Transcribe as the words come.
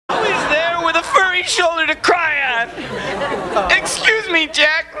furry shoulder to cry on. Excuse me,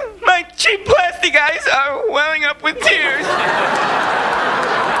 Jack. My cheap plastic eyes are welling up with tears.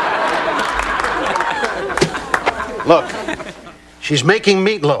 Look, she's making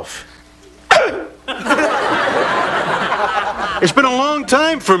meatloaf. It's been a long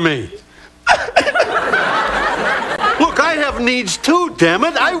time for me. Look, I have needs too, damn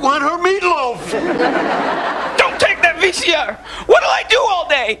it. I want her meatloaf. Don't take that VCR. What'll I do all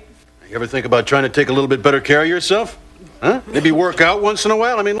day? You ever think about trying to take a little bit better care of yourself? Huh? Maybe work out once in a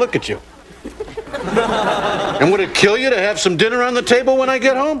while? I mean, look at you. And would it kill you to have some dinner on the table when I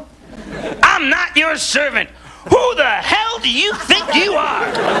get home? I'm not your servant. Who the hell do you think you are?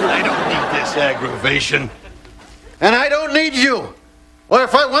 I don't need this aggravation. And I don't need you. Or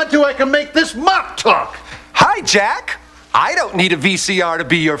if I want to, I can make this mop talk. Hi, Jack. I don't need a VCR to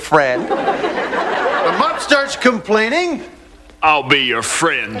be your friend. The mop starts complaining. I'll be your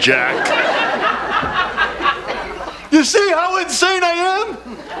friend, Jack. You see how insane I am?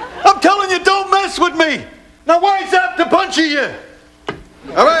 I'm telling you, don't mess with me. Now wise up, the bunch of you.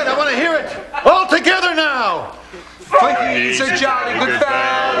 All right, I want to hear it. All together now. Funky's a jolly good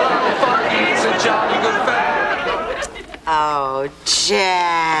fellow. Funky's a jolly good fellow. Oh,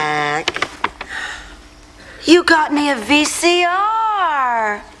 Jack. You got me a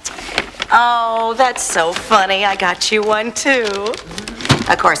VCR. Oh, that's so funny. I got you one, too.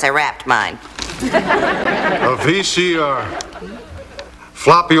 Of course, I wrapped mine. A VCR.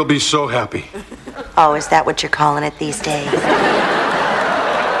 Floppy will be so happy. Oh, is that what you're calling it these days?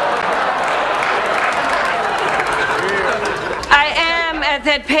 I am at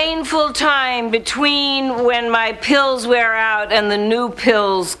that painful time between when my pills wear out and the new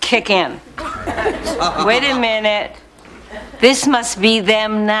pills kick in. Wait a minute. This must be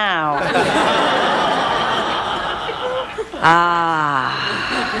them now. Ah,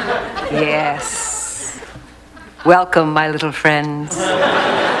 yes. Welcome, my little friends.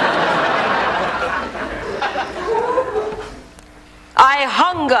 I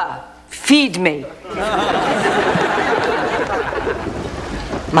hunger. Feed me.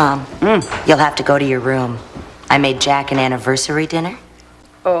 Mom, you'll have to go to your room. I made Jack an anniversary dinner.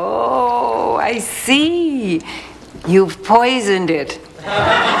 Oh, I see. You've poisoned it. Oh,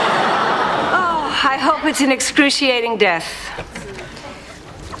 I hope it's an excruciating death.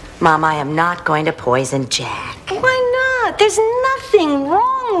 Mom, I am not going to poison Jack. Why not? There's nothing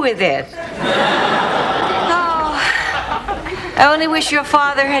wrong with it. Oh, I only wish your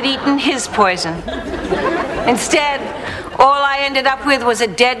father had eaten his poison. Instead, all I ended up with was a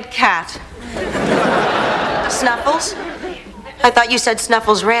dead cat. Snuffles? I thought you said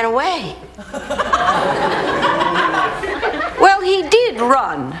Snuffles ran away. Well, he did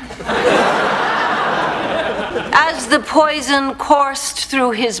run. As the poison coursed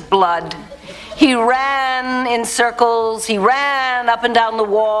through his blood, he ran in circles. He ran up and down the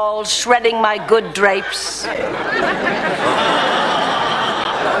wall, shredding my good drapes.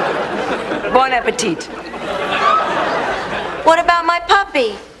 Bon appetit. What about my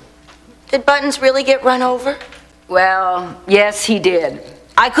puppy? Did Buttons really get run over? Well, yes, he did.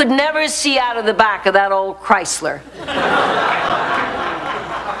 I could never see out of the back of that old Chrysler.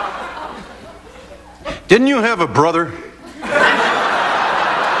 Didn't you have a brother?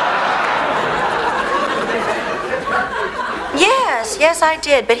 Yes, I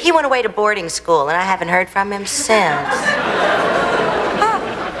did. But he went away to boarding school, and I haven't heard from him since. Huh.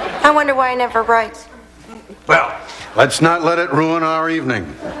 I wonder why he never writes. Well, let's not let it ruin our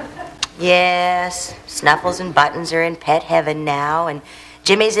evening. Yes, Snuffles and Buttons are in pet heaven now, and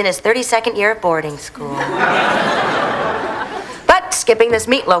Jimmy's in his 32nd year of boarding school. But skipping this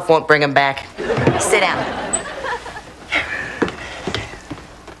meatloaf won't bring him back. Sit down.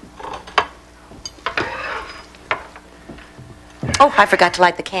 Oh, I forgot to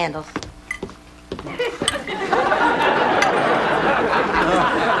light the candles.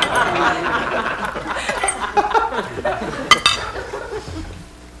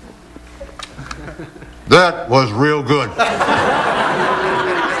 That was real good.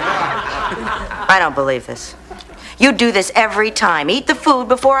 I don't believe this. You do this every time. Eat the food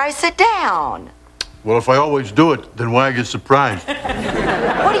before I sit down. Well, if I always do it, then why get surprised?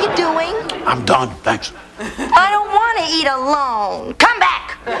 What are you doing? I'm done, thanks. I don't want to eat alone. Come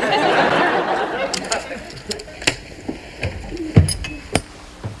back!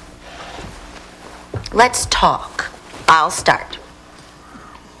 Let's talk. I'll start.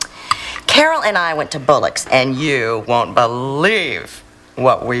 Carol and I went to Bullock's, and you won't believe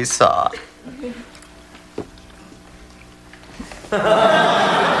what we saw.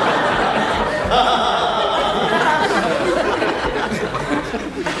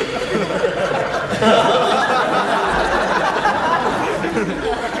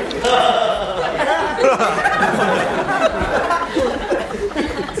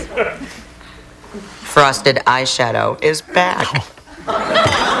 frosted eyeshadow is back.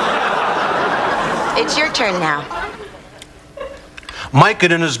 It's your turn now.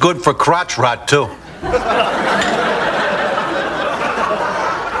 Vicodin is good for crotch rot, too.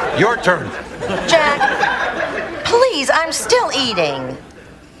 Your turn. Jack, please, I'm still eating.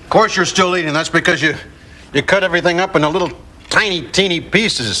 Of course you're still eating. That's because you cut everything up into little tiny, teeny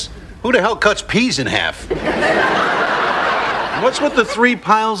pieces. Who the hell cuts peas in half? What's with the 3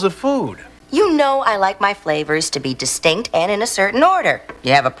 piles of food? You know I like my flavors to be distinct and in a certain order.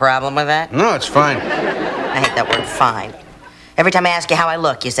 You have a problem with that? No, it's fine. I hate that word fine. Every time I ask you how I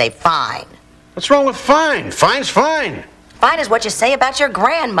look, you say fine. What's wrong with fine? Fine's fine. Fine is what you say about your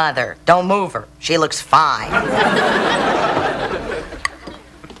grandmother. Don't move her. She looks fine.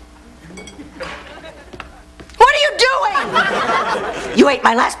 What are you doing? You ate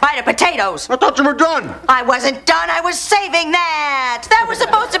my last bite of potatoes. I thought you were done. I wasn't done. I was saving that. That was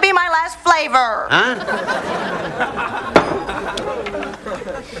supposed to be my last flavor. Huh?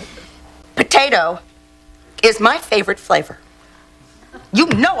 Potato is my favorite flavor. You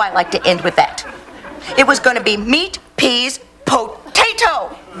know I like to end with that. It was going to be meat, peas,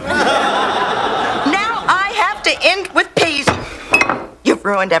 potato. Now I have to end with peas. You've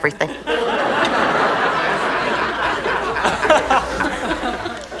ruined everything.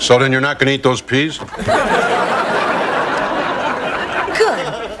 So then you're not going to eat those peas? Good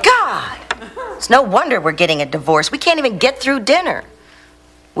God. It's no wonder we're getting a divorce. We can't even get through dinner,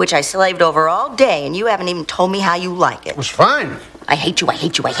 which I slaved over all day, and you haven't even told me how you like it. It was fine. I hate you, I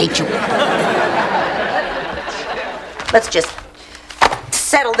hate you, I hate you. Let's just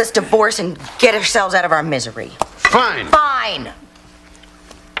settle this divorce and get ourselves out of our misery. Fine. Fine.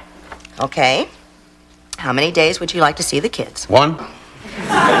 Okay. How many days would you like to see the kids? 1.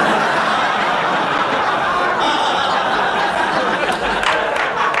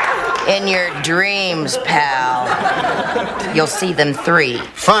 In your dreams, pal. You'll see them 3.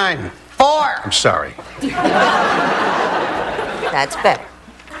 Fine. 4. I'm sorry. That's better.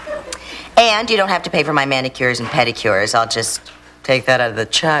 And you don't have to pay for my manicures and pedicures. I'll just take that out of the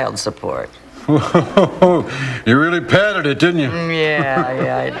child support. You really padded it, didn't you? Yeah,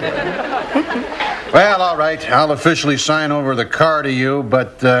 I did. Well, all right. I'll officially sign over the car to you,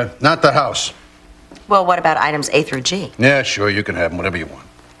 but not the house. Well, what about items A through G? Yeah, sure. You can have them, whatever you want.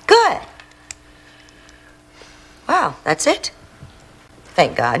 Good. Wow, that's it.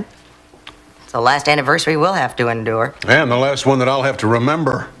 Thank God. It's the last anniversary we'll have to endure. And the last one that I'll have to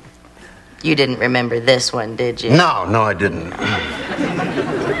remember. You didn't remember this one, did you? No, I didn't.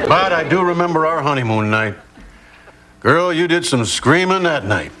 But I do remember our honeymoon night. Girl, you did some screaming that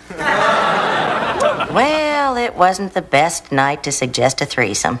night. Well, it wasn't the best night to suggest a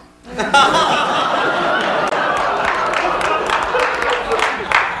threesome.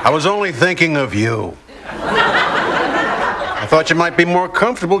 I was only thinking of you. I thought you might be more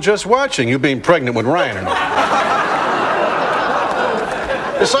comfortable just watching, you being pregnant with Ryan and all.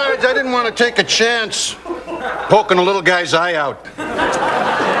 Besides, I didn't want to take a chance poking a little guy's eye out.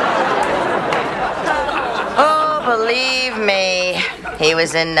 Oh, believe me, he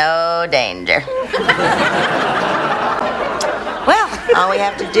was in no danger. Well, all we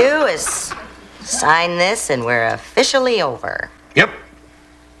have to do is sign this and we're officially over. Yep.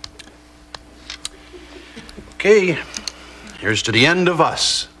 Okay, here's to the end of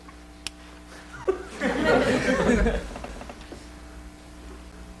us.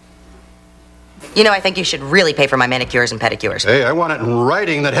 You know, I think you should really pay for my manicures and pedicures. Hey, I want it in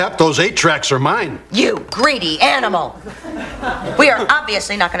writing that half those 8 tracks are mine. You greedy animal. We are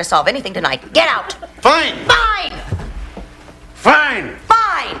obviously not going to solve anything tonight. Get out. Fine. Fine. Fine.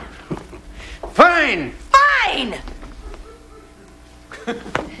 Fine. Fine. Fine.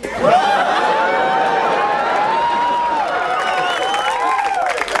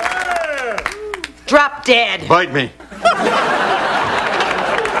 Drop dead. Bite me.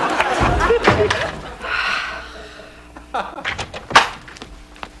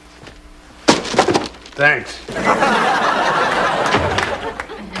 Thanks.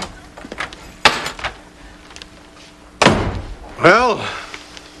 Well,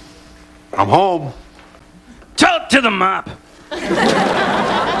 I'm home. Tell it to the mop.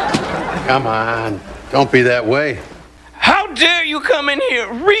 Come on, don't be that way. How dare you come in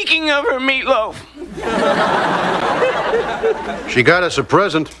here reeking of her meatloaf? She got us a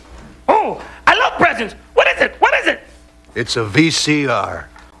present. Oh, I love presents. What is it? What is it? It's a VCR.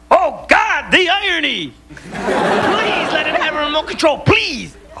 Oh, God, the irony. Please let him have a remote control,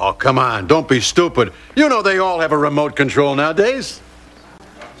 please. Oh, come on, don't be stupid. You know they all have a remote control nowadays.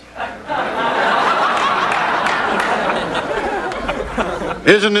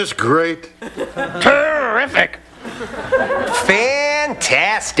 Isn't this great? Terrific.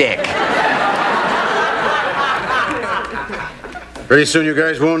 Fantastic. Pretty soon you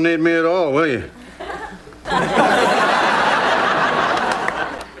guys won't need me at all, will you?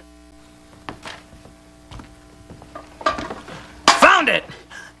 Found it!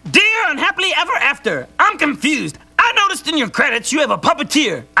 Dear Unhappily Ever After, I'm confused. I noticed in your credits you have a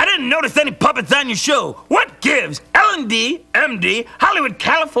puppeteer. I didn't notice any puppets on your show. What gives? L&D, MD, Hollywood,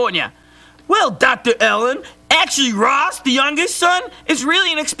 California. Well, Dr. Ellen, actually Ross, the youngest son, is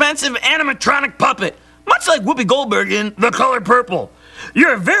really an expensive animatronic puppet. Much like Whoopi Goldberg in The Color Purple.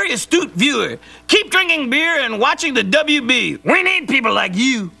 You're a very astute viewer. Keep drinking beer and watching the WB. We need people like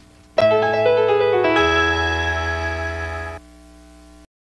you.